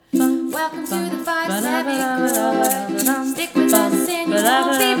Welcome to the 5-7 Chord. Stick with us and you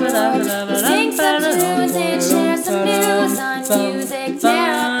won't be bored. We'll sing some tunes and share some news on music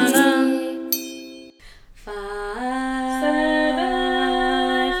therapy.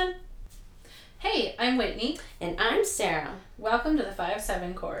 5-7. Hey, I'm Whitney. And I'm Sarah. Welcome to the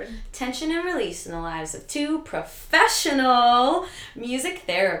 5-7 Chord. Tension and release in the lives of two professional music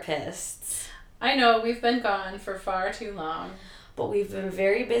therapists. I know we've been gone for far too long. But we've been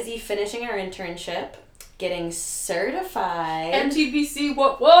very busy finishing our internship, getting certified, MTBC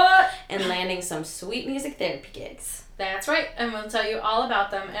what? and landing some sweet music therapy gigs. That's right, and we'll tell you all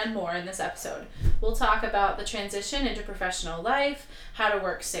about them and more in this episode. We'll talk about the transition into professional life, how to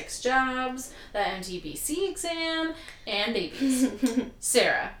work 6 jobs, the MTBC exam, and babies.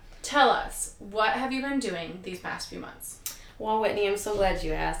 Sarah, tell us, what have you been doing these past few months? Well, Whitney, I'm so glad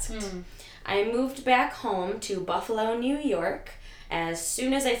you asked. I moved back home to Buffalo, New York, as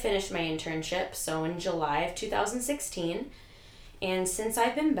soon as I finished my internship, so in July of 2016. And since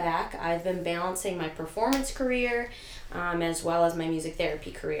I've been back, I've been balancing my performance career as well as my music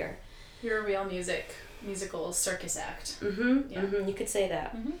therapy career. You're a real musical circus act. You could say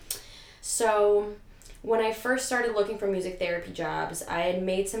that. So when I first started looking for music therapy jobs, I had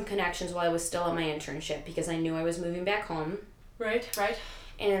made some connections while I was still at my internship because I knew I was moving back home. Right.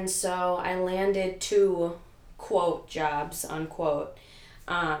 And so I landed 2, quote, jobs, unquote.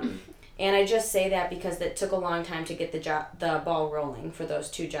 And I just say that because it took a long time to get the ball rolling for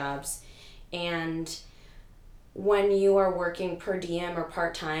those 2 jobs. And when you are working per diem or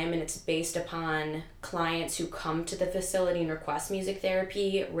part-time and it's based upon clients who come to the facility and request music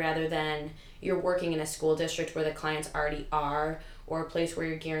therapy rather than you're working in a school district where the clients already are or a place where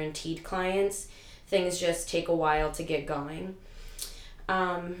you're guaranteed clients, things just take a while to get going.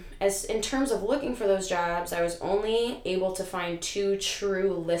 As in terms of looking for those jobs, I was only able to find 2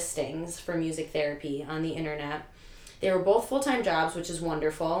 true listings for music therapy on the internet. They were both full-time jobs, which is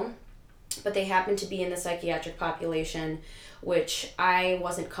wonderful, but they happened to be in the psychiatric population, which I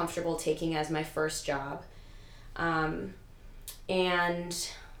wasn't comfortable taking as my first job. And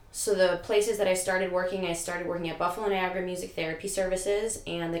so the places that I started working at Buffalo Niagara Music Therapy Services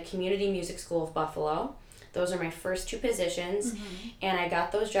and the Community Music School of Buffalo. Those are my first 2 positions, and I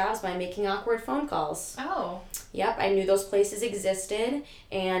got those jobs by making awkward phone calls. Oh. Yep, I knew those places existed,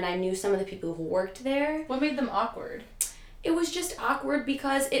 and I knew some of the people who worked there. What made them awkward? It was just awkward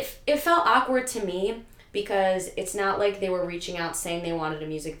because it felt awkward to me because it's not like they were reaching out saying they wanted a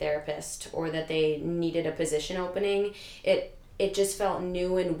music therapist or that they needed a position opening. It just felt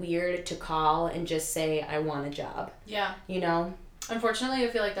new and weird to call and just say, I want a job. Yeah. You know? Unfortunately, I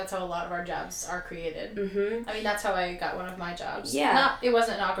feel like that's how a lot of our jobs are created. I mean, that's how I got one of my jobs. Yeah. It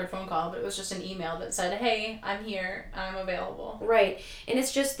wasn't an awkward phone call, but it was just an email that said, hey, I'm here, I'm available. Right. And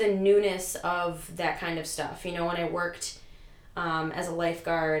it's just the newness of that kind of stuff. You know, when I worked as a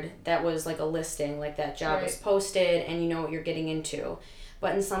lifeguard, that was like a listing, like that job was posted and you know what you're getting into.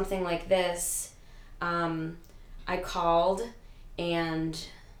 But in something like this, I called and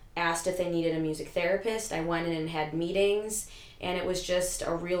asked if they needed a music therapist. I went in and had meetings, and it was just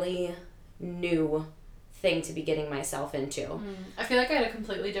a really new thing to be getting myself into. I feel like I had a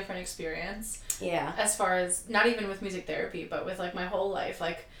completely different experience. Yeah. As far as, not even with music therapy, but with like my whole life.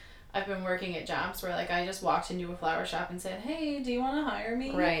 Like, I've been working at jobs where like I just walked into a flower shop and said, hey, do you want to hire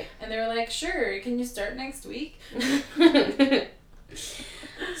me? Right. And they were like, sure, can you start next week?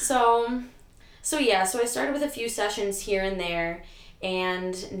 So I started with a few sessions here and there,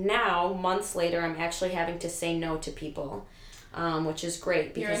 and now, months later, I'm actually having to say no to people, which is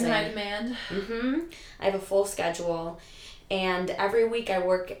great because you're in high demand. I have a full schedule, and every week I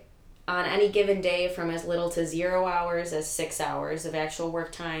work on any given day from as little to 0 hours as 6 hours of actual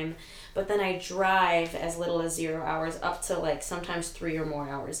work time, but then I drive as little as 0 hours up to like sometimes 3 or more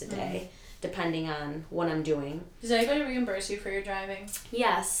hours a day, depending on what I'm doing. Does anybody reimburse you for your driving?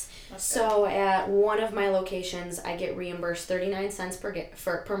 Yes. Okay. So at one of my locations, I get reimbursed 39 cents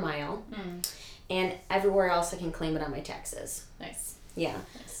per mile, and everywhere else I can claim it on my taxes. Nice. Yeah.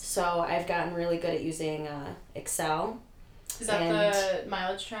 Nice. So I've gotten really good at using Excel. Is that the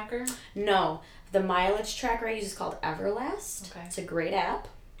mileage tracker? No. The mileage tracker I use is called Everlast. Okay. It's a great app.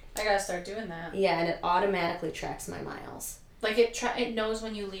 I gotta start doing that. Yeah, and it automatically tracks my miles. Like it knows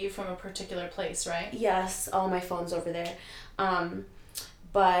when you leave from a particular place, right? Yes, all my phone's over there.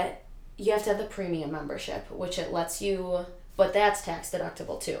 But you have to have the premium membership, which it lets you, but that's tax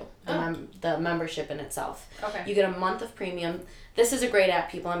deductible too, the membership in itself. Okay. You get a month of premium. This is a great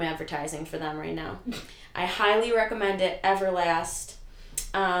app, people. I'm advertising for them right now. I highly recommend it, Everlast.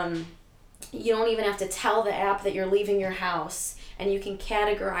 you don't even have to tell the app that you're leaving your house, and you can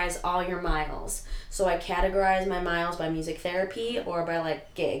categorize all your miles. So I categorize my miles by music therapy or by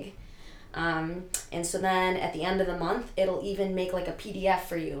like gig. And so then at the end of the month, it'll even make like a PDF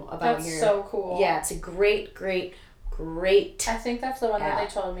for you about That's so cool. Yeah, it's a great I think that's the one that app.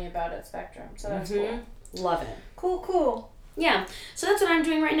 they told me about at Spectrum, so that's cool. Love it. Cool. Yeah, so that's what I'm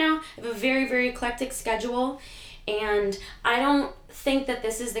doing right now. I have a very, very eclectic schedule, and I don't think that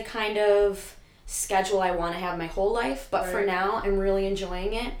this is the kind of schedule I want to have my whole life, but for Right. now, I'm really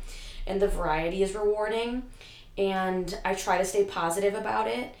enjoying it, and the variety is rewarding, and I try to stay positive about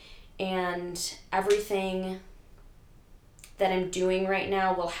it, and everything that I'm doing right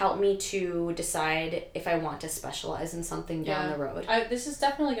now will help me to decide if I want to specialize in something down the road. This is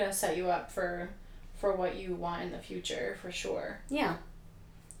definitely going to set you up for what you want in the future, for sure. Yeah.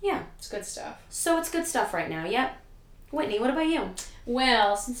 It's good stuff. So it's good stuff right now, yep. Whitney, what about you?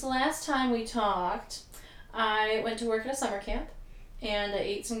 Well, since the last time we talked, I went to work at a summer camp, and I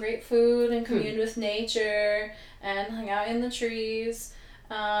ate some great food and communed with nature and hung out in the trees.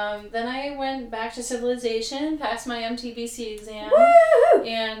 Then I went back to civilization, passed my MTBC exam, Woo!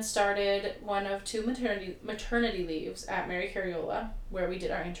 and started one of 2 maternity leaves at Mary Carriola, where we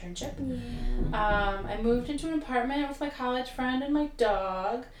did our internship. Yeah. I moved into an apartment with my college friend and my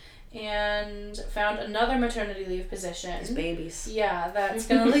dog, and found another maternity leave position. These babies. Yeah, that's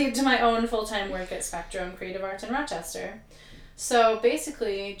going to lead to my own full-time work at Spectrum Creative Arts in Rochester. So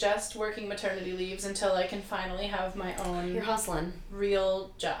basically, just working maternity leaves until I can finally have my own You're hustling.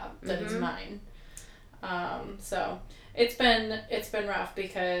 real job that is mine. So it's been rough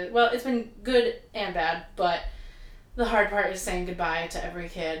because, well, it's been good and bad, but the hard part is saying goodbye to every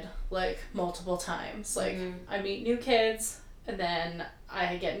kid, like, multiple times. Like, I meet new kids, and then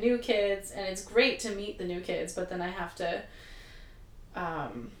I get new kids, and it's great to meet the new kids, but then I have to,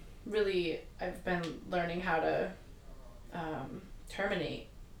 really, I've been learning how to terminate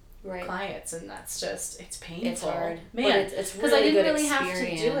clients, and that's just, it's painful. It's hard. Man, it's because really I didn't good really have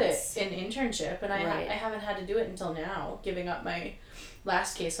experience. to do it in internship, and I haven't had to do it until now, giving up my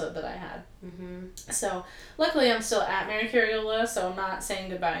last caseload that I had. So luckily I'm still at Mary Carriola, so I'm not saying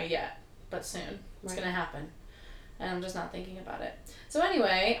goodbye yet, but soon it's gonna happen, and I'm just not thinking about it. So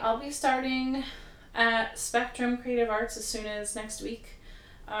anyway, I'll be starting at Spectrum Creative Arts as soon as next week,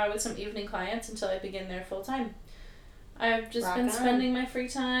 with some evening clients until I begin there full time. I've just been spending my free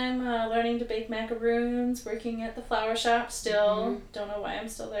time learning to bake macaroons, working at the flower shop still. Don't know why I'm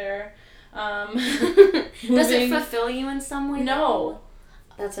still there. Does it fulfill you in some way? No.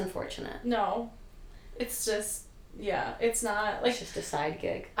 That's unfortunate. No. It's just, yeah, it's not, like... It's just a side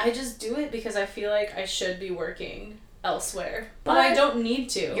gig. I just do it because I feel like I should be working elsewhere. But I don't need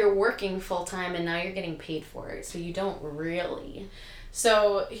to. You're working full-time, and now you're getting paid for it, so you don't really...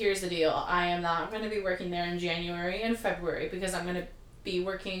 So here's the deal. I am not going to be working there in January and February because I'm going to be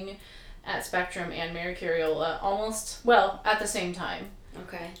working at Spectrum and Mary Carriola at the same time.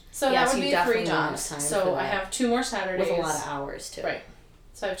 Okay. So that would be 3 jobs. So I have 2 more Saturdays. With a lot of hours, too. Right.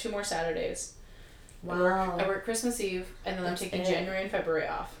 So I have 2 more Saturdays. Wow. I work Christmas Eve, and then I'm taking January and February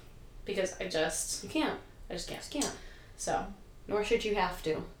off because I just can't. So. Nor should you have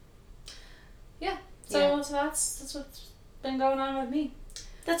to. Yeah. So that's what's been going on with me.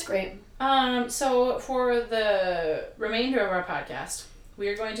 That's great. So for the remainder of our podcast, we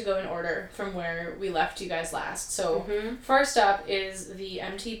are going to go in order from where we left you guys last. So first up is the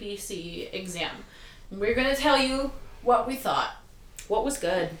MTBC exam. We're going to tell you what we thought. What was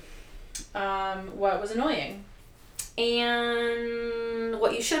good? What was annoying. And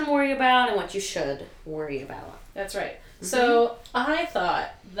what you shouldn't worry about and what you should worry about. That's right. So I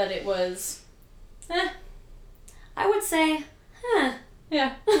thought that it was, I would say,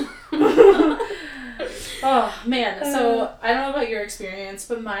 yeah. Oh, man. So, I don't know about your experience,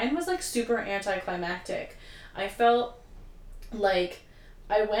 but mine was, like, super anticlimactic. I felt like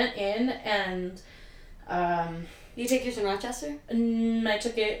I went in and, You take yours in Rochester? I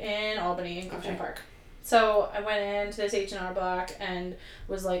took it in Albany, in Clifton Park. So, I went into this H&R Block and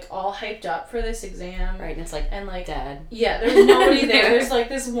was, like, all hyped up for this exam. Right, and it's like, dead. Yeah, there was nobody there. There's, like,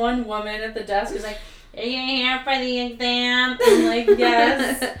 this one woman at the desk who's like, "Are you here for the exam?" I'm like,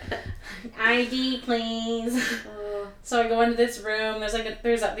 "Yes." "ID, please." So I go into this room.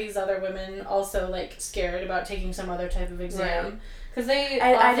 There's these other women also, like, scared about taking some other type of exam. Because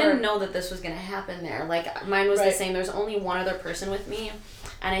I didn't know that this was going to happen there. Like, mine was the same. There's only one other person with me,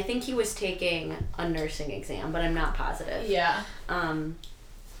 and I think he was taking a nursing exam, but I'm not positive. Yeah.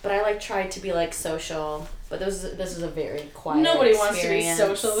 But I tried to be social. But this is a very quiet Nobody experience.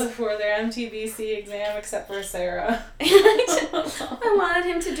 wants to be social before their MTBC exam except for Sarah. I wanted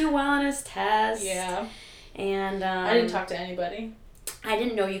him to do well on his test. Yeah. And I didn't talk to anybody. I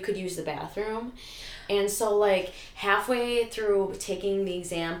didn't know you could use the bathroom. And so halfway through taking the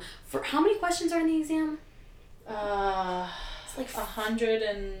exam, for how many questions are in the exam? It's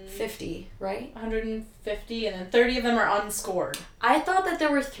 150, right? 150, and then 30 of them are unscored. I thought that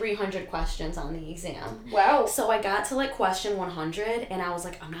there were 300 questions on the exam. Wow. So I got to question 100, and I was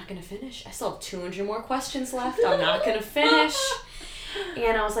like, I'm not going to finish. I still have 200 more questions left. I'm not going to finish.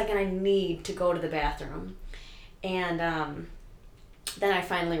 And I was like, and I need to go to the bathroom. And then I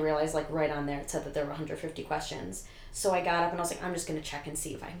finally realized, right on there, it said that there were 150 questions. So I got up and I was like, I'm just going to check and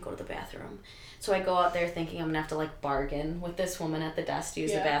see if I can go to the bathroom. So I go out there thinking I'm going to have to, bargain with this woman at the desk to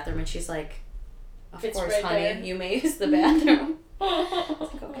use the bathroom. And she's like, of It's course, right honey, there. you may use the bathroom. I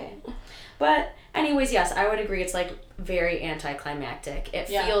was like, okay. But anyways, yes, I would agree. It's, very anticlimactic. It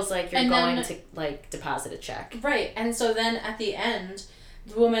feels like you're going to, deposit a check. Right. And so then at the end,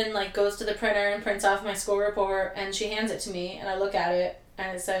 the woman, goes to the printer and prints off my school report, and she hands it to me, and I look at it,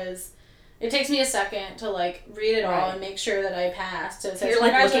 and it says... It takes me a second to, read it all and make sure that I passed. So it says, you're,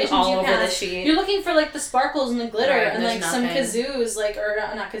 looking all over the passed. sheet. You're looking for, the sparkles and the glitter and, some nothing. kazoos,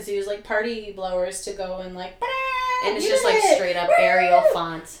 or not kazoos, party blowers to go and, and it's just, straight up Arial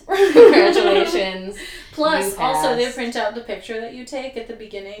font. Congratulations. Plus, also, they print out the picture that you take at the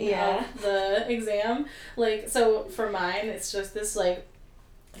beginning of the exam. So for mine, it's just this,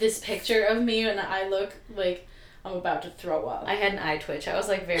 this picture of me, and I look like I'm about to throw up. I had an eye twitch. I was,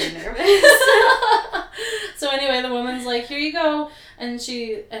 very nervous. So anyway, the woman's like, here you go. And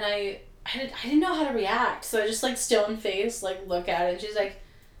I didn't know how to react. So I just, stone face, look at it. And she's like,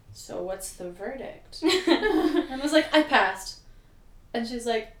 so what's the verdict? And I was like, I passed. And she's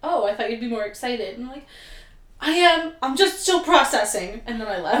like, oh, I thought you'd be more excited. And I'm like, I am. I'm just still processing. And then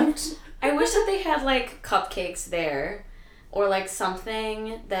I left. I wish that they had, cupcakes there. Or,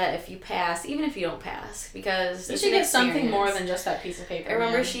 something that if you pass, even if you don't pass, because you should get something more than just that piece of paper. I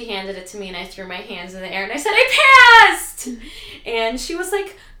remember she handed it to me, and I threw my hands in the air, and I said, I passed! And she was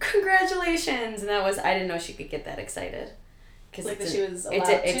like, congratulations! And that was, I didn't know she could get that excited. Because she was allowed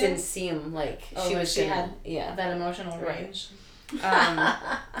it didn't seem like she was she gonna, had that emotional range.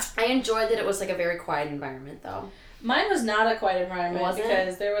 I enjoyed that it was, a very quiet environment, though. Mine was not a quiet environment Was it?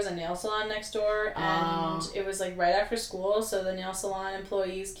 because there was a nail salon next door, and it was right after school, so the nail salon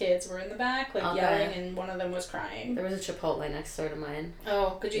employees' kids were in the back, yelling, and one of them was crying. There was a Chipotle next door to mine.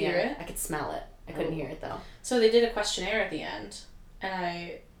 Oh, could you hear it? I could smell it. I couldn't hear it though. So they did a questionnaire at the end, and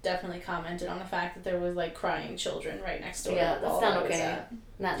I definitely commented on the fact that there was crying children right next door. Yeah, that's not okay.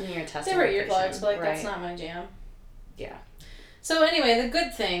 Not in your test. They were earplugs, but that's not my jam. Yeah. So anyway, the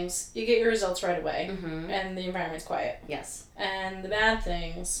good things, you get your results right away, and the environment's quiet. Yes. And the bad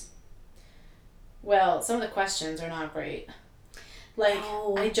things, well, some of the questions are not great. I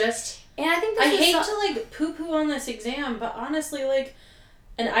think hate to poo-poo on this exam, but honestly,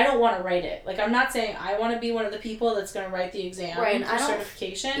 and I don't want to write it. I'm not saying I want to be one of the people that's going to write the exam for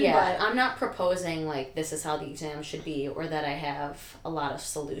certification. Yeah, but I'm not proposing this is how the exam should be, or that I have a lot of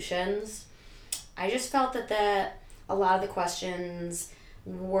solutions. I just felt that a lot of the questions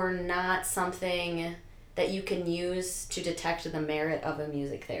were not something that you can use to detect the merit of a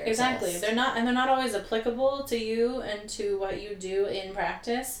music therapist. Exactly. They're not always applicable to you and to what you do in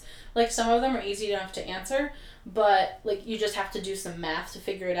practice. Some of them are easy enough to answer, but you just have to do some math to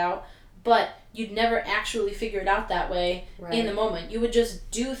figure it out. But you'd never actually figure it out that way in the moment. You would just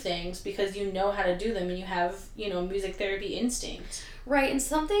do things because you know how to do them and you have, music therapy instinct. Right, and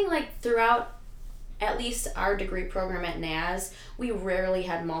something throughout at least our degree program at NAS, we rarely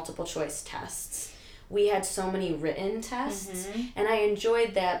had multiple choice tests. We had so many written tests, and I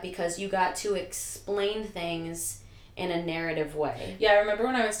enjoyed that because you got to explain things in a narrative way. Yeah, I remember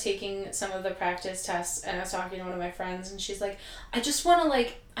when I was taking some of the practice tests, and I was talking to one of my friends, and she's like, I just want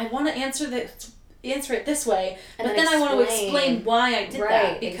to, I want to answer it this way, but then I want to explain why I did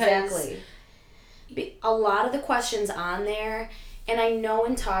that. Because exactly. A lot of the questions on there... And I know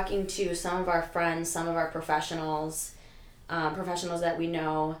in talking to some of our friends, some of our professionals that we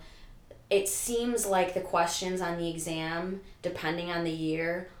know, it seems like the questions on the exam, depending on the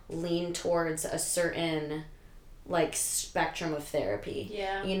year, lean towards a certain, spectrum of therapy.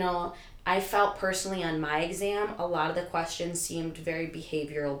 Yeah. I felt personally on my exam, a lot of the questions seemed very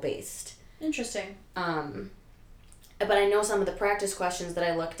behavioral based. Interesting. But I know some of the practice questions that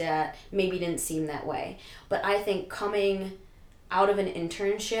I looked at maybe didn't seem that way. But I think coming out of an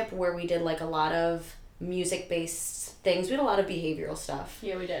internship where we did a lot of music-based things. We had a lot of behavioral stuff.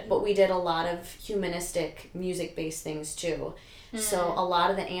 Yeah, we did. But we did a lot of humanistic music-based things too. So a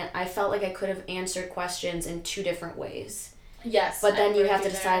lot of I felt like I could have answered questions in 2 different ways. Yes. But then you have to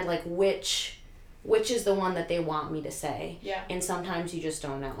decide like which is the one that they want me to say. Yeah. And sometimes you just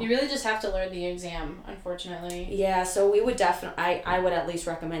don't know. You really just have to learn the exam, unfortunately. Yeah, so we would definitely, I would at least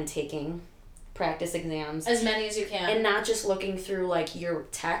recommend taking practice exams. As many as you can. And not just looking through like your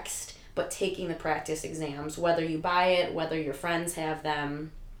text, but taking the practice exams, whether you buy it, whether your friends have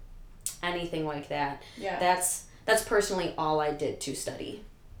them, anything like that. Yeah. That's personally all I did to study.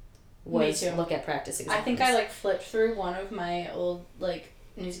 Was Me too. Look at practice exams. I think I like flipped through one of my old like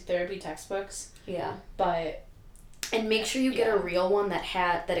music therapy textbooks. Yeah. But and make sure you get a real one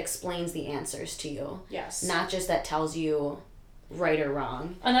that explains the answers to you. Yes. Not just that tells you right or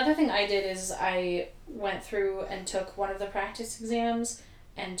wrong. Another thing I did is I went through and took one of the practice exams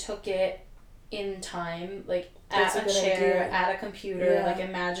and took it in time, like That's at a a good chair, idea. at a computer, Yeah. like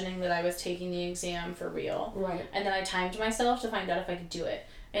imagining that I was taking the exam for real. Right. And then I timed myself to find out if I could do it.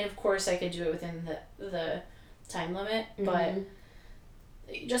 And of course I could do it within the time limit, but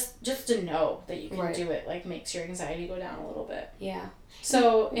just to know that you can do it like makes your anxiety go down a little bit. Yeah.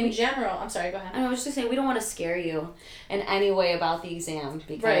 So in general, I'm sorry, go ahead. I was just gonna say, we don't want to scare you in any way about the exam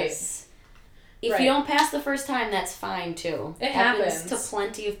because if you don't pass the first time, that's fine too. It happens to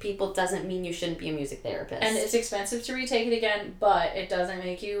plenty of people. Doesn't mean you shouldn't be a music therapist. And it's expensive to retake it again, but it doesn't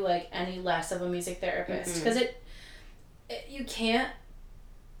make you like any less of a music therapist because you can't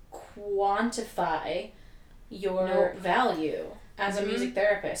quantify your value as a music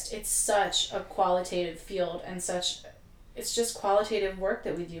therapist. It's such a qualitative field and it's just qualitative work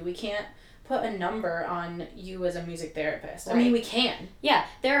that we do. We can't put a number on you as a music therapist. I mean, we can. Yeah,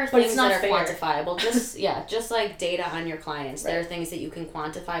 there are But things it's not that are fair. quantifiable. Just like data on your clients. There are things that you can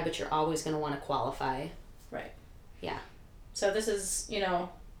quantify, but you're always going to want to qualify. Right. Yeah. So this is,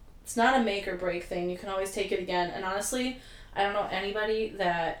 it's not a make or break thing. You can always take it again. And honestly, I don't know anybody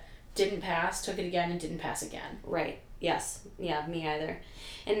that didn't pass, took it again, and didn't pass again. Right. Yes. Yeah, me either.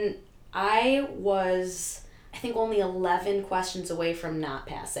 And I was, I think, only 11 questions away from not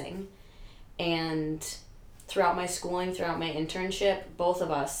passing. And throughout my schooling, throughout my internship, both of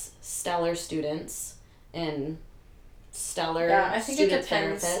us, stellar students and stellar I think it student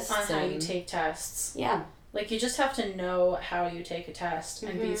depends therapists. on how you take tests. Yeah. Like, you just have to know how you take a test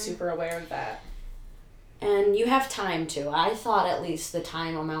and be super aware of that. And you have time to. I thought at least the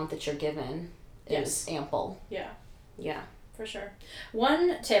time amount that you're given is ample. Yeah. Yeah. For sure.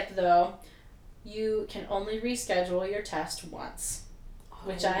 One tip, though, you can only reschedule your test once,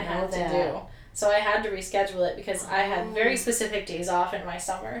 which I had to do. So I had to reschedule it because I had very specific days off in my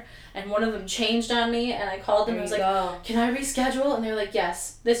summer, and one of them changed on me, and I called them and was like, can I reschedule? And they were like,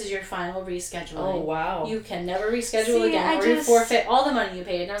 yes, this is your final rescheduling. Oh, wow. You can never reschedule again, or you forfeit all the money you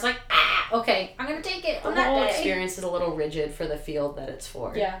paid. And I was like, okay, I'm going to take it on that The whole day. experience is a little rigid for the field that it's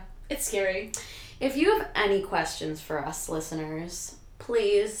for. Yeah, it's scary. If you have any questions for us listeners,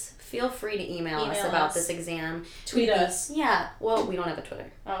 please feel free to email us about this exam. Tweet us. Yeah. Well, we don't have a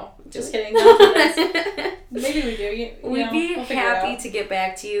Twitter. Oh, just kidding. Don't tweet us. Maybe we do. We'd be we'll figure it happy out. to get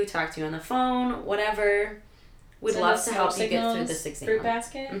back to you, talk to you on the phone, whatever. We'd Send love us to smoke help you get through signals, this exam. Fruit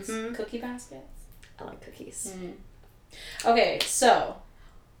baskets, Mhm. cookie baskets. I like cookies. Okay, so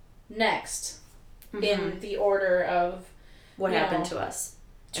next in the order of What happened to us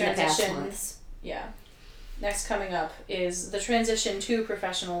in the past transition. months? Yeah. Next coming up is the transition to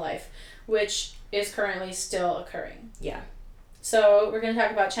professional life, which is currently still occurring. Yeah. So we're going to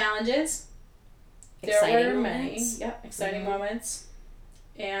talk about challenges. Exciting There were moments. many. Yep, exciting moments.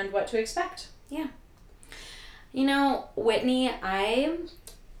 And what to expect. Yeah. You know, Whitney, I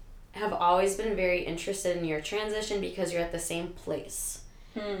have always been very interested in your transition because you're at the same place.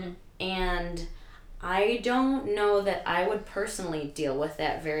 And I don't know that I would personally deal with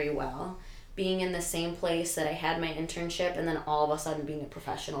that very well. Being in the same place that I had my internship and then all of a sudden being a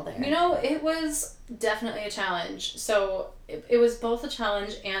professional there. You know, it was definitely a challenge. So it was both a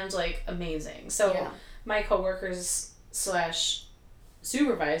challenge and like amazing. So my coworkers /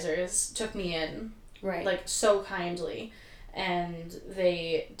 supervisors took me in like so kindly, and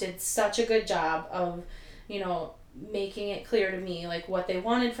they did such a good job of, making it clear to me like what they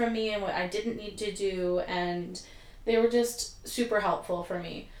wanted from me and what I didn't need to do, and they were just super helpful for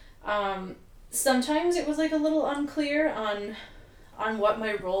me. Sometimes it was like a little unclear on what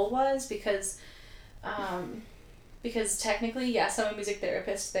my role was because technically, yes, I'm a music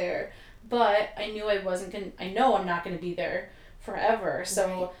therapist there, but I knew I know I'm not going to be there forever.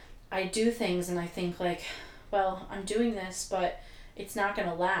 So I do things and I think like, well, I'm doing this, but it's not going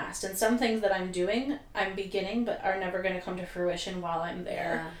to last. And some things that I'm doing, I'm beginning, but are never going to come to fruition while I'm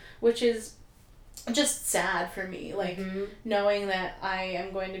there, which is just sad for me. Like, knowing that I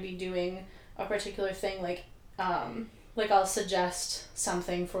am going to be doing a particular thing, like I'll suggest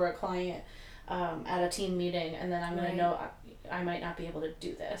something for a client at a team meeting, and then I'm going to know I might not be able to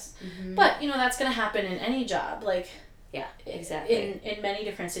do this. But, that's going to happen in any job, like, yeah, exactly. In many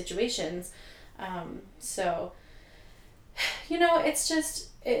different situations. So, it's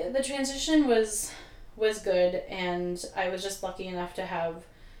just, the transition was good, and I was just lucky enough to have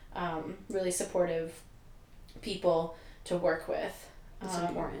really supportive people to work with. It's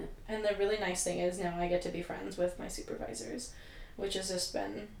important. And the really nice thing is now I get to be friends with my supervisors, which has just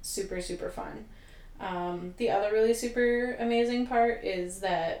been super, super fun. The other really super amazing part is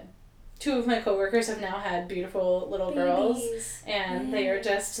that 2 of my coworkers have now had beautiful little girls, and they are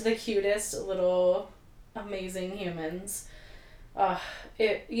just the cutest little amazing humans. I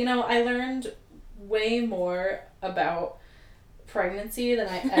learned way more about pregnancy than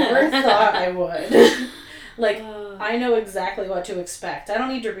I ever thought I would. Like, I know exactly what to expect. I don't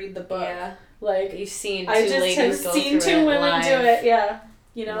need to read the book. Yeah. Like, you've seen I two just ladies have go seen through 2 it women live. do it. Yeah.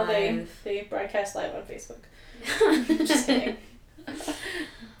 Live. They broadcast live on Facebook. Just kidding.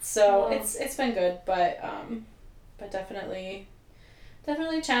 So it's been good, but definitely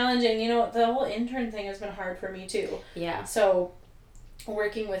challenging. The whole intern thing has been hard for me too. Yeah. So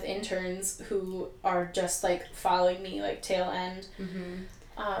working with interns who are just like following me like tail end.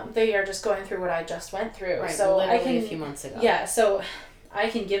 They are just going through what I just went through. Right, so literally a few months ago. Yeah, so I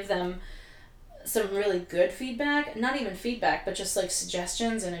can give them some really good feedback, not even feedback, but just like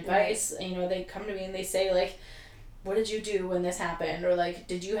suggestions and advice. Right. They come to me and they say like, what did you do when this happened? Or like,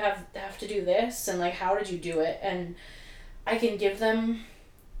 did you have to do this? And like, how did you do it? And I can give them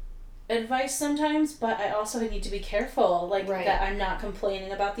advice sometimes, but I also need to be careful, like that I'm not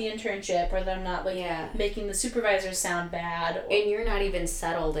complaining about the internship, or that I'm not like making the supervisors sound bad. And you're not even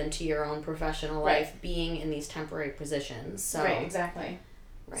settled into your own professional life being in these temporary positions. So. Right, exactly.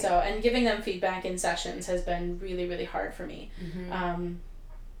 Right. So, and giving them feedback in sessions has been really, really hard for me.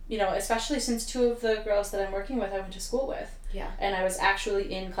 Especially since 2 of the girls that I'm working with I went to school with. Yeah. And I was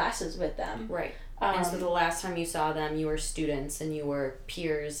actually in classes with them. Right. And so the last time you saw them, you were students and you were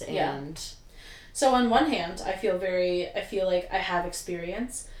peers and... Yeah. So on one hand, I feel like I have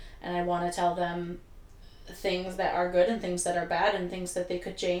experience, and I want to tell them things that are good and things that are bad and things that they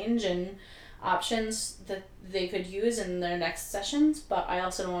could change and options that they could use in their next sessions, but I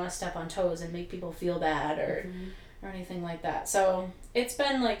also don't want to step on toes and make people feel bad or anything like that. So it's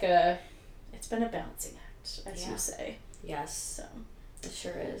been a balancing act, as you say. Yes. So it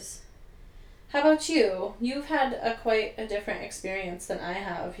sure is. How about you? You've had quite a different experience than I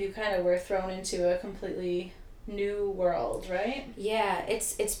have. You kind of were thrown into a completely new world, right? Yeah,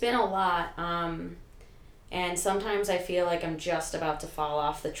 it's been a lot. And sometimes I feel like I'm just about to fall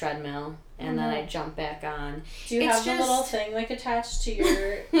off the treadmill, and then I jump back on. Do you have the little thing like attached to your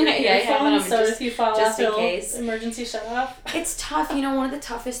earphone, so if you fall off, it'll emergency shut off? It's tough. One of the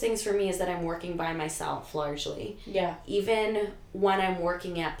toughest things for me is that I'm working by myself largely. Yeah. Even when I'm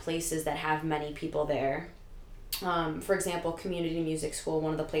working at places that have many people there. For example, Community Music School,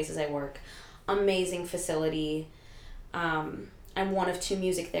 one of the places I work. Amazing facility. I'm one of 2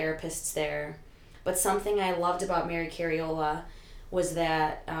 music therapists there. But something I loved about Mary Carriola was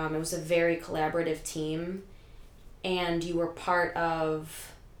that it was a very collaborative team, and you were part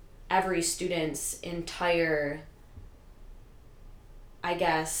of every student's entire, I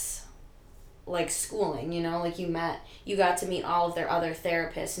guess, like schooling, like you got to meet all of their other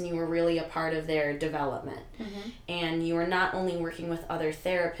therapists, and you were really a part of their development. And you were not only working with other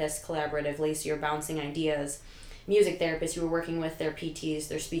therapists collaboratively, so you're bouncing ideas. Music therapists, you were working with their PTs,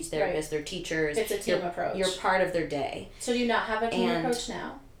 their speech therapists, their teachers. It's a team approach. You're part of their day. So do you not have a team approach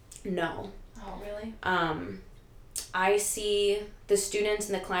now? No. Oh, really? I see the students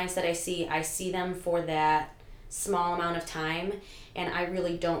and the clients that I see them for that small amount of time, and I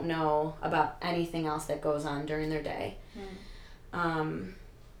really don't know about anything else that goes on during their day. I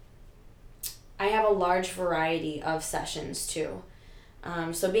have a large variety of sessions too.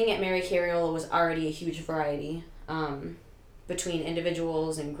 So being at Mary Carriola was already a huge variety between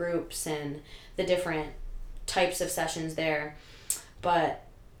individuals and groups and the different types of sessions there. But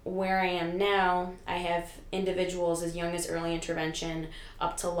where I am now, I have individuals as young as early intervention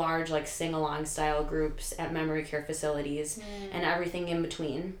up to large like sing-along style groups at memory care facilities and everything in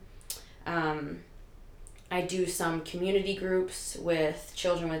between. I do some community groups with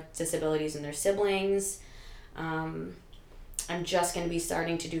children with disabilities and their siblings. I'm just going to be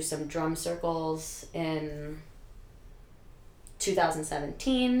starting to do some drum circles in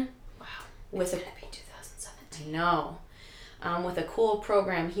 2017. Wow. With It's gonna be 2017. I know. With a cool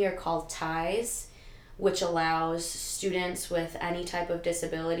program here called TIES, which allows students with any type of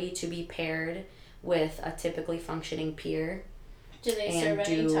disability to be paired with a typically functioning peer. Do they And serve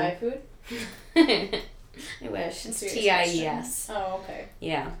any do- Thai food? I wish. It's Serious TIES. question. Oh, okay.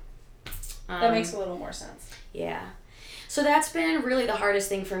 Yeah. That makes a little more sense. Yeah. So that's been really the hardest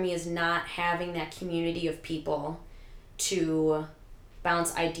thing for me, is not having that community of people to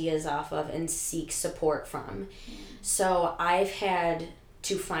bounce ideas off of and seek support from. So I've had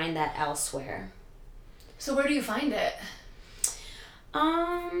to find that elsewhere. So where do you find it?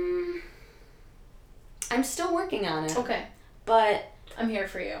 I'm still working on it. Okay. But I'm here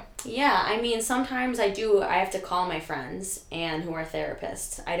for you. yeah, I mean, sometimes I have to call my friends and who are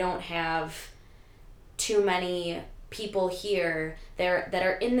therapists. I don't have too many people here that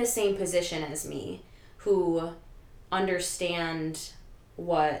are in the same position as me who understand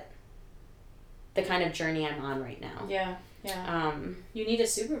what the kind of journey I'm on right now. Yeah. Yeah. You need a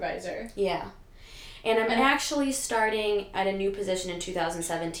supervisor. Yeah. And I'm actually starting at a new position in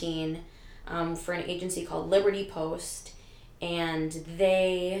 2017 for an agency called Liberty Post, and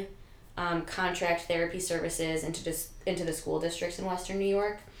they contract therapy services into the school districts in Western New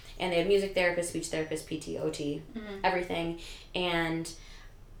York, and they have music therapists, speech therapists, PT, OT, everything, and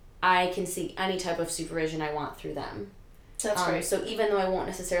I can see any type of supervision I want through them. That's great. So even though I won't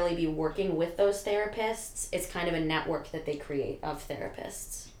necessarily be working with those therapists, it's kind of a network that they create of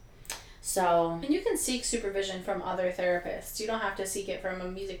therapists. So And you can seek supervision from other therapists. You don't have to seek it from a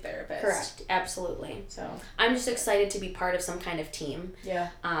music therapist. correct, absolutely. So I'm just excited to be part of some kind of team. yeah.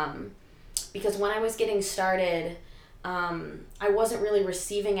 Because when I was getting started, I wasn't really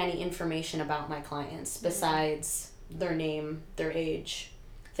receiving any information about my clients besides their name, their age,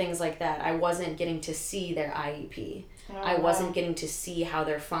 things like that. I wasn't getting to see their IEP. I wasn't getting to see how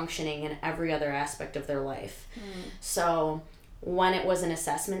they're functioning in every other aspect of their life. So when it was an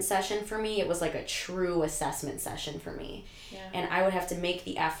assessment session for me, it was like a true assessment session for me. Yeah. And I would have to make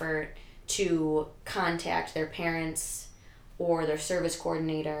the effort to contact their parents or their service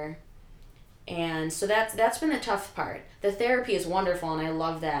coordinator. And so that's been the tough part. The therapy is wonderful and I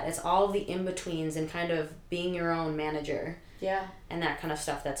love that. It's all of the in-betweens and kind of being your own manager Yeah. and that kind of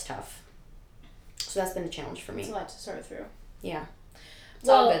stuff that's tough. So that's been a challenge for me. It's a lot to sort through. Yeah. It's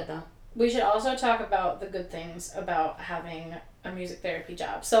Well, all good though. We should also talk about the good things about having a music therapy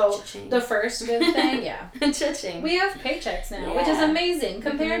job. So Cha-ching. the first good thing, yeah. Cha-ching. We have paychecks now, which is Yeah. amazing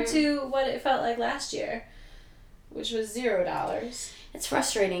compared to what it felt like last year, which was $0. It's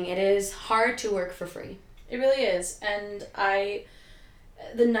frustrating. It is hard to work for free. It really is. And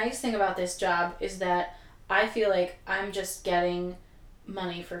the nice thing about this job is that I feel like I'm just getting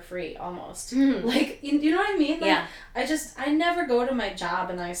money for free almost. Like, you know what I mean? Like, Yeah. I never go to my job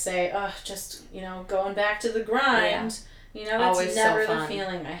and I say, just, going back to the grind. That's Always so never the fun.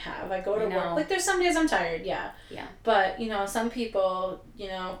 feeling I have. I go to I know. work. Like, there's some days I'm tired, yeah. Yeah. But, some people,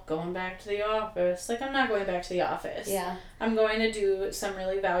 going back to the office. Like, I'm not going back to the office. Yeah. I'm going to do some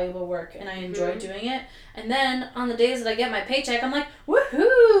really valuable work and I enjoy doing it. And then on the days that I get my paycheck, I'm like,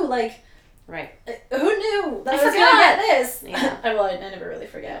 woohoo! Like, Right. who knew that I was forgot. going to get this? Yeah. I never really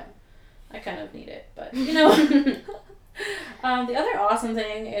forget. I kind of need it, but, the other awesome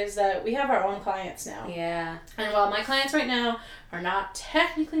thing is that we have our own clients now. Yeah. And while my clients right now are not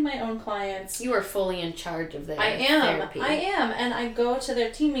technically my own clients, You are fully in charge of their therapy. I am, and I go to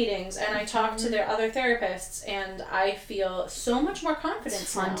their team meetings and I talk to their other therapists, and I feel so much more confidence.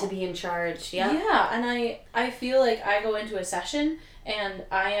 It's fun now. to be in charge. Yeah. Yeah, and I feel like I go into a session and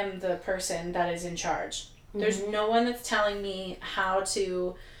I am the person that is in charge. There's no one that's telling me how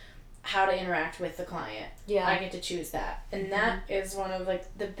to interact with the client. Yeah. I get to choose that. And that is one of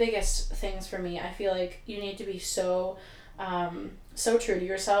like the biggest things for me. I feel like you need to be so true to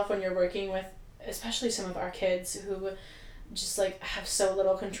yourself when you're working with especially some of our kids who just like have so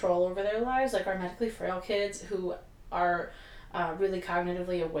little control over their lives, like our medically frail kids who are really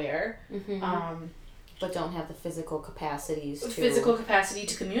cognitively aware. But don't have the physical capacities to... Physical capacity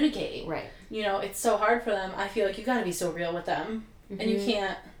to communicate. Right. It's so hard for them. I feel like you got to be so real with them. And you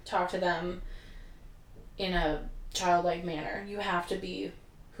can't talk to them in a childlike manner. You have to be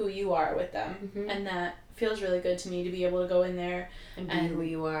who you are with them. And that feels really good to me, to be able to go in there And be who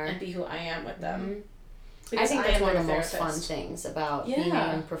you are. and be who I am with them. I think that's am one of the their most fun therapist. things about being a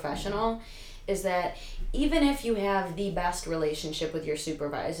Yeah. young professional is that even if you have the best relationship with your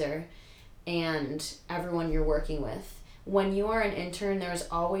supervisor and everyone you're working with, when you are an intern, there's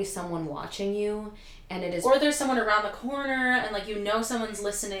always someone watching you, and it is... Or there's someone around the corner and like someone's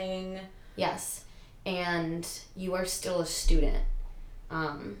listening. Yes. and you are still a student.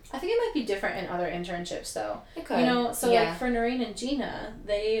 I think it might be different in other internships, though. It could. You know, so Yeah. like for Noreen and Gina,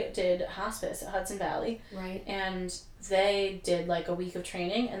 they did hospice at Hudson Valley, Right. and they did like a week of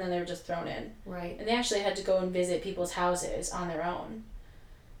training, and then they were just thrown in. Right. And they actually had to go and visit people's houses on their own.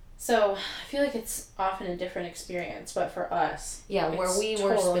 So I feel like it's often a different experience, but for us, Yeah, where it's we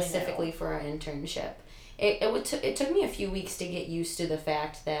were totally specifically new. for our internship. It took me a few weeks to get used to the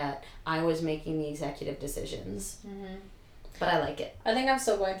fact that I was making the executive decisions. Mm-hmm. But I like it. I think I'm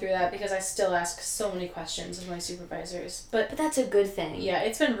still going through that because I still ask so many questions of my supervisors. But that's a good thing. yeah,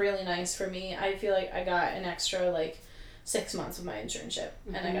 it's been really nice for me. I feel like I got an extra like 6 months of my internship,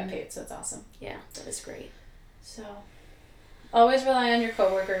 and I got paid, so it's awesome. Yeah, that is great. So always rely on your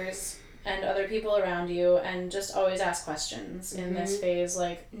coworkers and other people around you, and just always ask questions in this phase.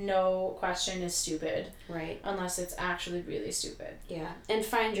 Like, no question is stupid. Right. Unless it's actually really stupid. Yeah, and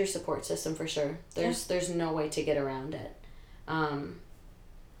find your support system for sure. There's no way to get around it. I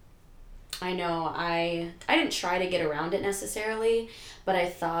know I didn't try to get around it necessarily, but I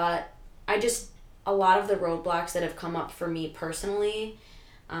thought a lot of the roadblocks that have come up for me personally,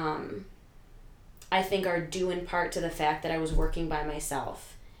 I think are due in part to the fact that I was working by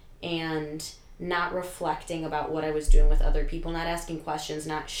myself and not reflecting about what I was doing with other people, not asking questions,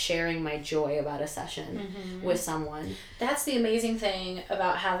 not sharing my joy about a session with someone. That's the amazing thing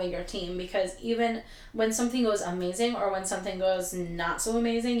about having your team, because even when something goes amazing or when something goes not so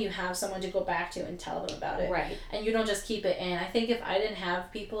amazing, you have someone to go back to and tell them about it. Right. And you don't just keep it in. I think if I didn't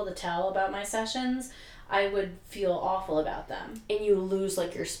have people to tell about my sessions, I would feel awful about them. And you lose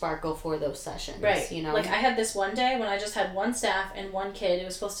like your sparkle for those sessions. Right. You know? Like I had this one day when I just had one staff and one kid. It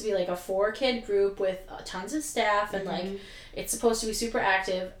was supposed to be like a 4-kid group with tons of staff, and like it's supposed to be super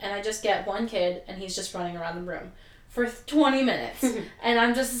active, and I just get one kid and he's just running around the room for 20 minutes. And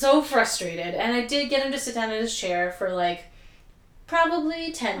I'm just so frustrated. And I did get him to sit down in his chair for like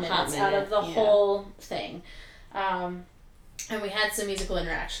probably 10 minutes out of the whole thing. And we had some musical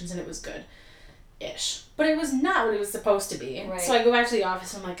interactions and it was good. Ish. But it was not what it was supposed to be. Right. So I go back to the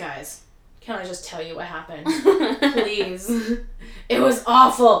office and I'm like, guys, can I just tell you what happened? Please. It was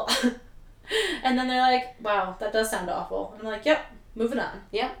awful. And then they're like, wow, that does sound awful. I'm like, yep, moving on.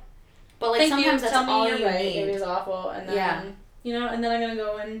 Yep. But like Thank sometimes you. that's Tell me all you're you right. need. It was awful. And then, you know, and then I'm going to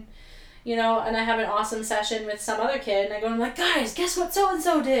go and, you know, and I have an awesome session with some other kid, and I go, I'm like, guys, guess what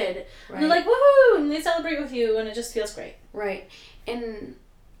so-and-so did? Right. And they're like, woohoo, and they celebrate with you, and it just feels great. Right. And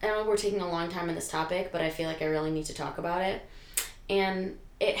I know we're taking a long time on this topic, but I feel like I really need to talk about it. And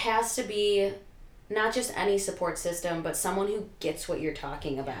it has to be not just any support system, but someone who gets what you're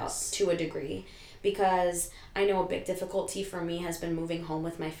talking about to a degree. Because I know a big difficulty for me has been moving home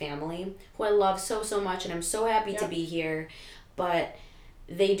with my family, who I love so, so much, and I'm so happy to be here, but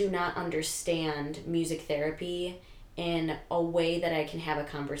they do not understand music therapy in a way that I can have a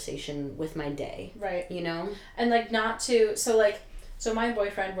conversation with my day. Right. You know? And like so my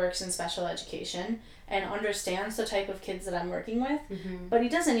boyfriend works in special education and understands the type of kids that I'm working with, but he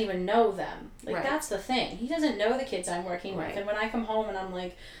doesn't even know them. Like, that's the thing. He doesn't know the kids I'm working with. And when I come home and I'm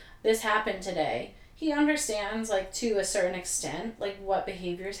like, this happened today, he understands, like, to a certain extent, like, what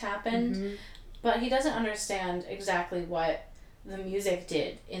behaviors happened, but he doesn't understand exactly what the music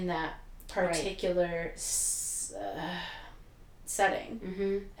did in that particular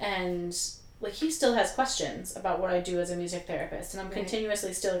setting. And like, he still has questions about what I do as a music therapist, and I'm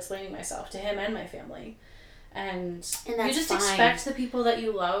continuously still explaining myself to him and my family. And that's you just fine. expect the people that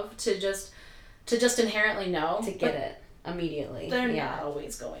you love to just inherently know, to get it immediately. They're not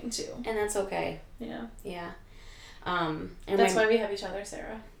always going to, and that's okay. Yeah. And that's why we have each other,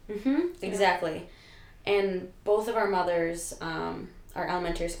 Sarah. Exactly. And both of our mothers are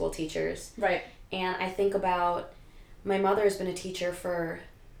elementary school teachers. Right. And I think about, my mother has been a teacher for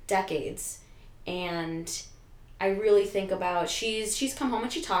decades, and I really think about, she's come home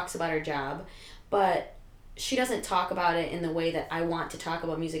and she talks about her job, but she doesn't talk about it in the way that I want to talk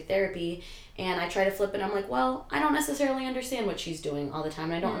about music therapy. And I try to flip it, and I'm like, well, I don't necessarily understand what she's doing all the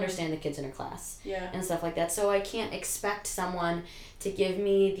time, and I don't understand the kids in her class and stuff like that, so I can't expect someone to give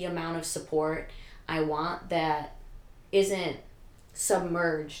me the amount of support I want that isn't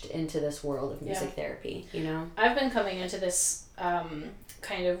submerged into this world of music therapy, you know? I've been coming into this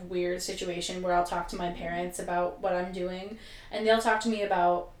kind of weird situation where I'll talk to my parents about what I'm doing, and they'll talk to me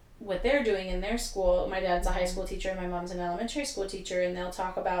about what they're doing in their school. My dad's a high school teacher and my mom's an elementary school teacher, and they'll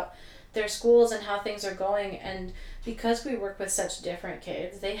talk about their schools and how things are going. And because we work with such different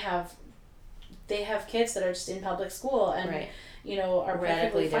kids, they have kids that are just in public school and you know, are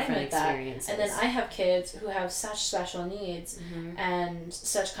radically fine with that. And then I have kids who have such special needs and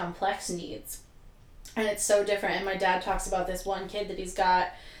such complex needs. And it's so different. And my dad talks about this one kid that he's got,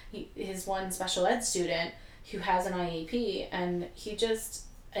 his one special ed student who has an IEP, and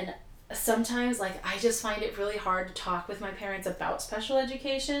and sometimes, like, I just find it really hard to talk with my parents about special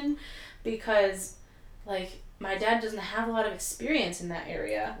education because, like, my dad doesn't have a lot of experience in that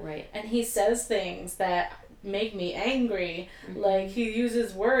area. Right. And he says things that make me angry. Mm-hmm. Like, he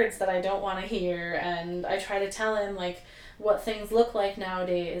uses words that I don't want to hear, and I try to tell him, like, what things look like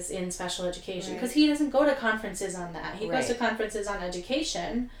nowadays in special education, because he doesn't go to conferences on that. He goes to conferences on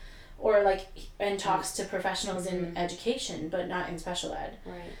education, or like, and talks to professionals in education, but not in special ed.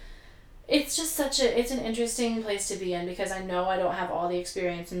 Right. It's just it's an interesting place to be in, because I know I don't have all the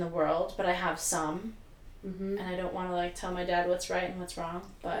experience in the world, but I have some, and I don't want to, like, tell my dad what's right and what's wrong,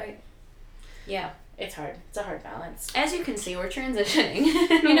 but yeah, it's hard. It's a hard balance. As you can see, we're transitioning.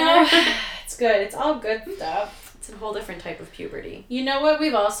 You know, it's good. It's all good stuff. It's a whole different type of puberty. You know what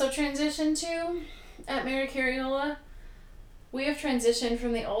we've also transitioned to at Mary Carriola? We have transitioned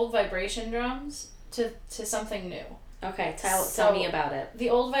from the old vibration drums to something new. Okay, tell me about it. The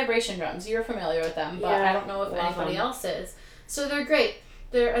old vibration drums, you're familiar with them, but I don't know if anybody else is. So they're great.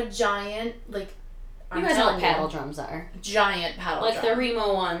 They're a giant, like, you guys know what paddle drums are. Giant paddle drum. Like the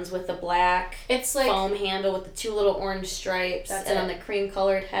Remo ones with the black it's like foam handle with the two little orange stripes on the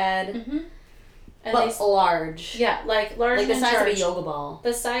cream-colored head. Mm-hmm. And but large. Yeah, like large. Like the size of a yoga ball.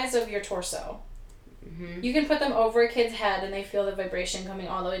 The size of your torso. Mm-hmm. You can put them over a kid's head and they feel the vibration coming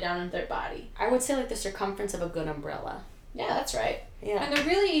all the way down into their body. I would say like the circumference of a good umbrella. Yeah, that's right. Yeah. And they're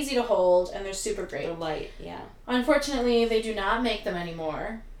really easy to hold, and they're super great. They're light, yeah. Unfortunately, they do not make them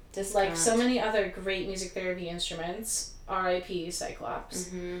anymore. Just like so many other great music therapy instruments. R.I.P. Cyclops.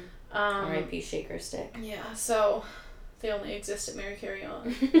 Mm-hmm. R.I.P. Shaker Stick. Yeah, so they only exist at Mary Carriola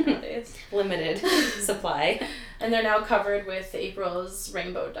nowadays. Limited supply. And they're now covered with April's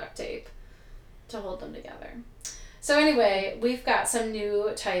rainbow duct tape to hold them together. So anyway, we've got some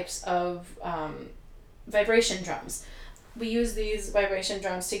new types of vibration drums. We use these vibration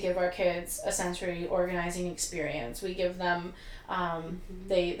drums to give our kids a sensory organizing experience. We give them,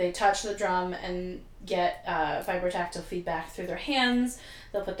 they touch the drum and get vibrotactile feedback through their hands.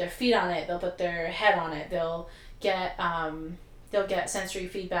 They'll put their feet on it. They'll put their head on it. They'll get sensory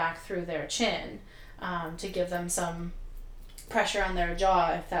feedback through their chin to give them some pressure on their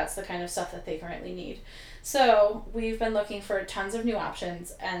jaw if that's the kind of stuff that they currently need. So we've been looking for tons of new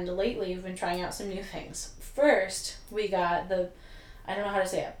options, and lately we've been trying out some new things. First, we got I don't know how to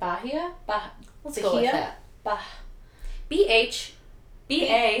say it, Bahia? Let's go with that. B-H-B-A-H-I-A.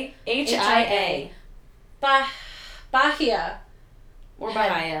 Bahia. Or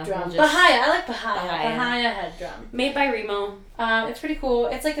Bahia. Drum. Bahia. I like Bahia. Bahia head drum. Made by Remo. It's pretty cool.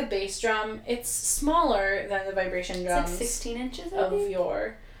 It's like a bass drum. It's smaller than the vibration drums. It's like 16 inches, of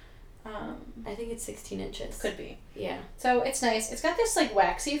your... I think it's 16 inches. Could be. Yeah. So it's nice. It's got this like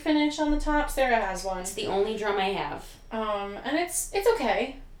waxy finish on the top. Sarah has one. It's the only drum I have. And it's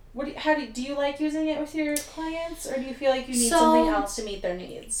okay. Do you like using it with your clients, or do you feel like you need something else to meet their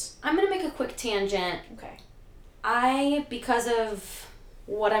needs? I'm gonna make a quick tangent. Okay. Because of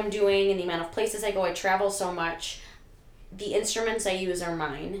what I'm doing and the amount of places I go, I travel so much. The instruments I use are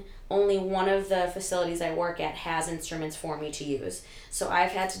mine. Only one of the facilities I work at has instruments for me to use. So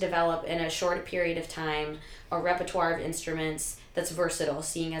I've had to develop in a short period of time a repertoire of instruments that's versatile,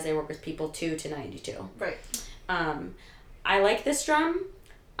 seeing as I work with people 2 to 92. Right. I like this drum.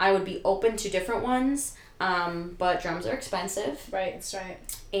 I would be open to different ones, but drums are expensive. Right, that's right.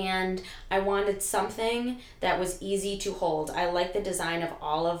 And I wanted something that was easy to hold. I like the design of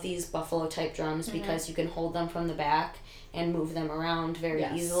all of these buffalo type drums because you can hold them from the back and move them around very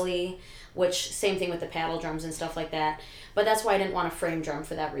easily, which same thing with the paddle drums and stuff like that. But that's why I didn't want a frame drum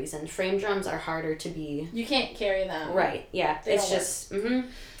for that reason. Frame drums are harder to be... You can't carry them. Right, yeah. It's just... Mm-hmm.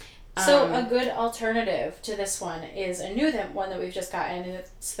 So a good alternative to this one is a new one that we've just gotten, and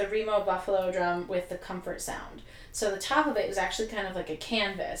it's the Remo Buffalo drum with the Comfort Sound. So the top of it is actually kind of like a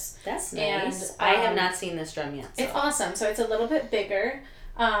canvas. That's nice. And, I have not seen this drum yet. So. It's awesome. So it's a little bit bigger,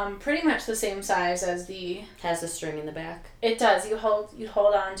 pretty much the same size as the... Has a string in the back. It does. You hold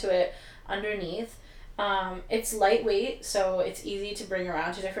on to it underneath. It's lightweight, so it's easy to bring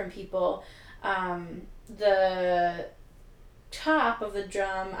around to different people. The top of the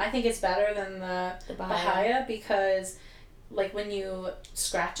drum, I think it's better than the Bahia because like when you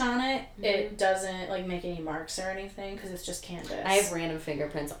scratch on it, it doesn't like make any marks or anything because it's just canvas. I have random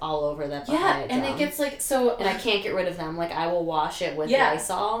fingerprints all over that Bahia drum. And it gets like so, and I can't get rid of them. Like I will wash it with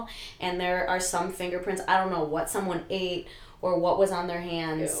Lysol, and there are some fingerprints. I don't know what someone ate or what was on their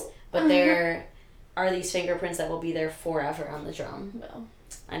hands, but there are these fingerprints that will be there forever on the drum. Well.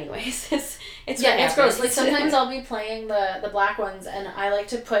 Anyways, it's Yeah, what it's gross. happens. Like sometimes I'll be playing the black ones, and I like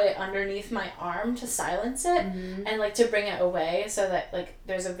to put it underneath my arm to silence it, and like to bring it away so that like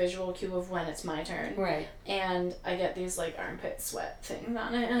there's a visual cue of when it's my turn. Right. And I get these like armpit sweat things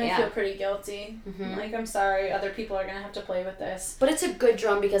on it, and I Yeah. feel pretty guilty. Like, I'm sorry, other people are gonna have to play with this. But it's a good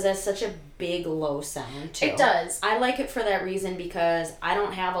drum because it has such a big low sound too. It does. I like it for that reason because I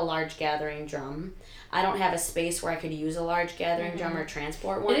don't have a large gathering drum. I don't have a space where I could use a large gathering drum or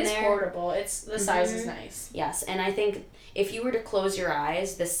transport one It is there. portable. It's the size is nice. Yes, and I think if you were to close your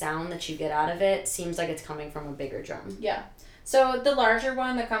eyes, the sound that you get out of it seems like it's coming from a bigger drum. Yeah. So the larger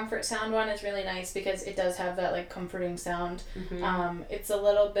one, the comfort sound one, is really nice because it does have that like comforting sound. It's a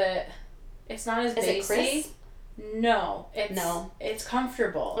little bit. It's not as Is it bassy. crisp? No, it's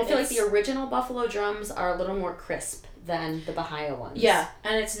comfortable. I feel like the original Buffalo drums are a little more crisp than the Bahia ones. Yeah,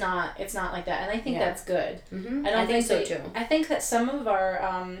 and it's not like that, and I think that's good. I think so too. I think that some of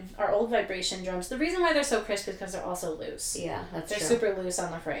our old vibration drums, the reason why they're so crisp is because they're also loose. Yeah, that's They're true. super loose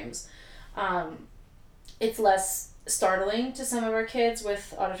on the frames. It's less startling to some of our kids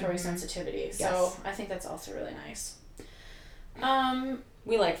with auditory sensitivity, so Yes. I think that's also really nice.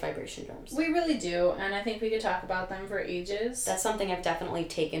 We like vibration drums. We really do, and I think we could talk about them for ages. That's something I've definitely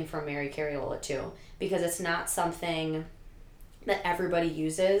taken from Mary Cariola too, because it's not something that everybody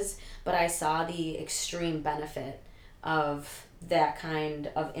uses, but I saw the extreme benefit of that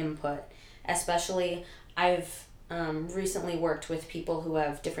kind of input. Especially, I've recently worked with people who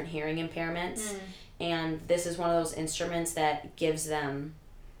have different hearing impairments, and this is one of those instruments that gives them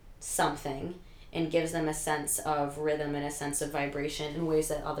something and gives them a sense of rhythm and a sense of vibration in ways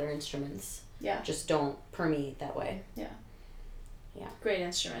that other instruments just don't permeate that way. Yeah. Yeah. Great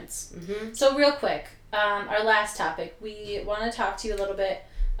instruments. Mm-hmm. So real quick, our last topic, we want to talk to you a little bit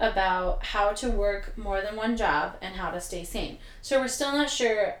about how to work more than one job and how to stay sane. So we're still not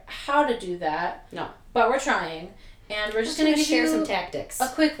sure how to do that. No. But we're trying. And we're just going going to to share give you some tactics. a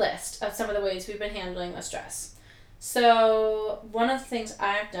quick list of some of the ways we've been handling the stress. So one of the things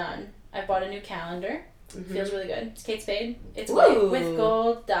I've done, I bought a new calendar. Feels really good. It's Kate Spade. It's white with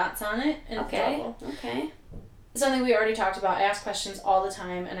gold dots on it. And it's adorable. Okay. Something we already talked about. I ask questions all the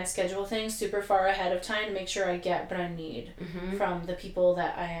time, and I schedule things super far ahead of time to make sure I get what I need from the people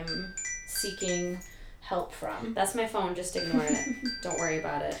that I am seeking help from. That's my phone. Just ignore it. Don't worry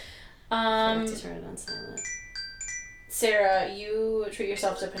about it. I have to turn it on silent. Sarah, you treat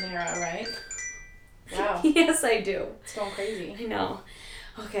yourself to Panera, right? Wow. Yes, I do. It's going crazy. I know.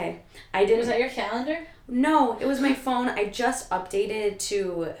 Okay. I didn't. Was that your calendar? No, it was my phone. I just updated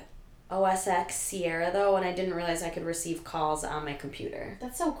to OS X Sierra though, and I didn't realize I could receive calls on my computer.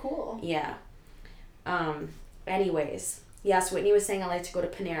 That's so cool. Yeah. Anyways, yes, Whitney was saying I like to go to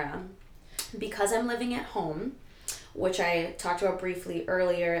Panera. Because I'm living at home, which I talked about briefly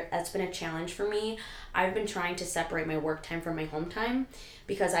earlier, that's been a challenge for me. I've been trying to separate my work time from my home time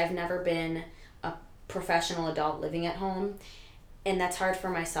because I've never been a professional adult living at home. And that's hard for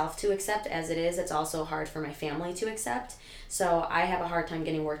myself to accept as it is. It's also hard for my family to accept. So I have a hard time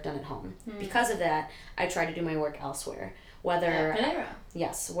getting work done at home. Because of that, I try to do my work elsewhere. Panera.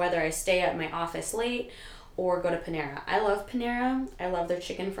 Whether I stay at my office late or go to Panera. I love Panera. I love their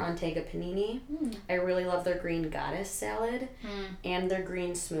chicken Frontega panini. I really love their green goddess salad and their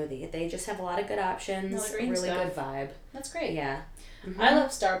green smoothie. They just have a lot of good options. The green really stuff. good vibe. That's great. Yeah. I love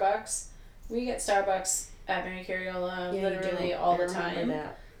Starbucks. We get Starbucks at Mary Cariola literally all the time.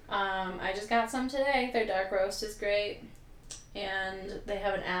 That. I just got some today. Their dark roast is great. And they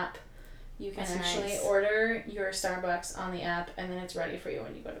have an app. You can That's actually nice. order your Starbucks on the app, and then it's ready for you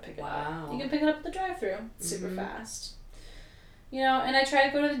when you go to pick it Wow. up. You can pick it up at the drive-thru. It's super fast. You know, and I try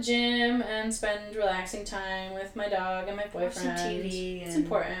to go to the gym and spend relaxing time with my dog and my Watch some boyfriend. TV. It's and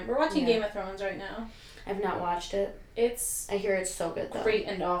important. We're watching Yeah. Game of Thrones right now. I've not watched it. It's I hear it's so good though. great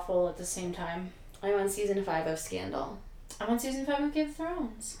and awful at the same time. I'm on season 5 of Scandal. I'm on season 5 of Game of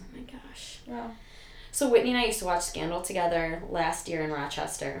Thrones. Oh my gosh. Wow. So Whitney and I used to watch Scandal together last year in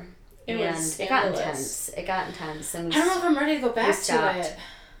Rochester. It and was it got scandalous. intense. It got intense. And I don't know if I'm ready to go back to stopped. it.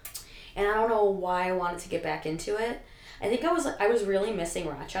 And I don't know why I wanted to get back into it. I think I was really missing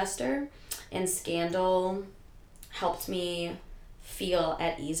Rochester, and Scandal helped me feel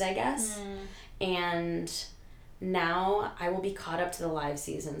at ease, I guess. And now I will be caught up to the live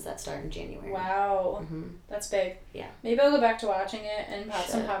seasons that start in January. Wow. That's big. Yeah. Maybe I'll go back to watching it and pop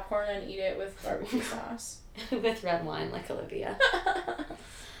some Should. popcorn and eat it with barbecue sauce. With red wine like Olivia.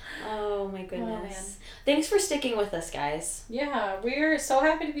 Oh my goodness. man. Thanks for sticking with us, guys. Yeah, we're so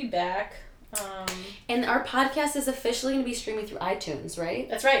happy to be back. And our podcast is officially going to be streaming through iTunes, right?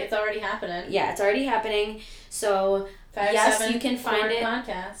 That's right. It's already happening. Yeah, it's already happening. So, yes, you can find it.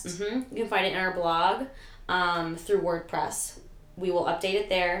 Podcast. You can find it in our blog through WordPress. We will update it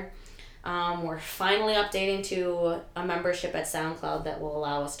there. We're finally updating to a membership at SoundCloud that will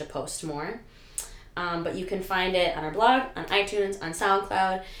allow us to post more. But you can find it on our blog, on iTunes, on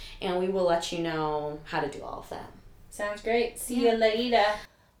SoundCloud, and we will let you know how to do all of that. Sounds great. See you later.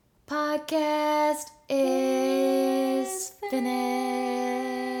 Podcast is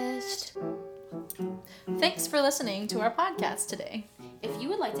finished. Thanks for listening to our podcast today. If you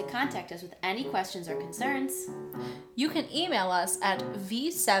would like to contact us with any questions or concerns, you can email us at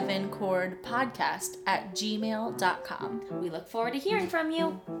v7chordpodcast@gmail.com. we look forward to hearing from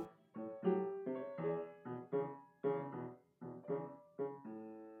you.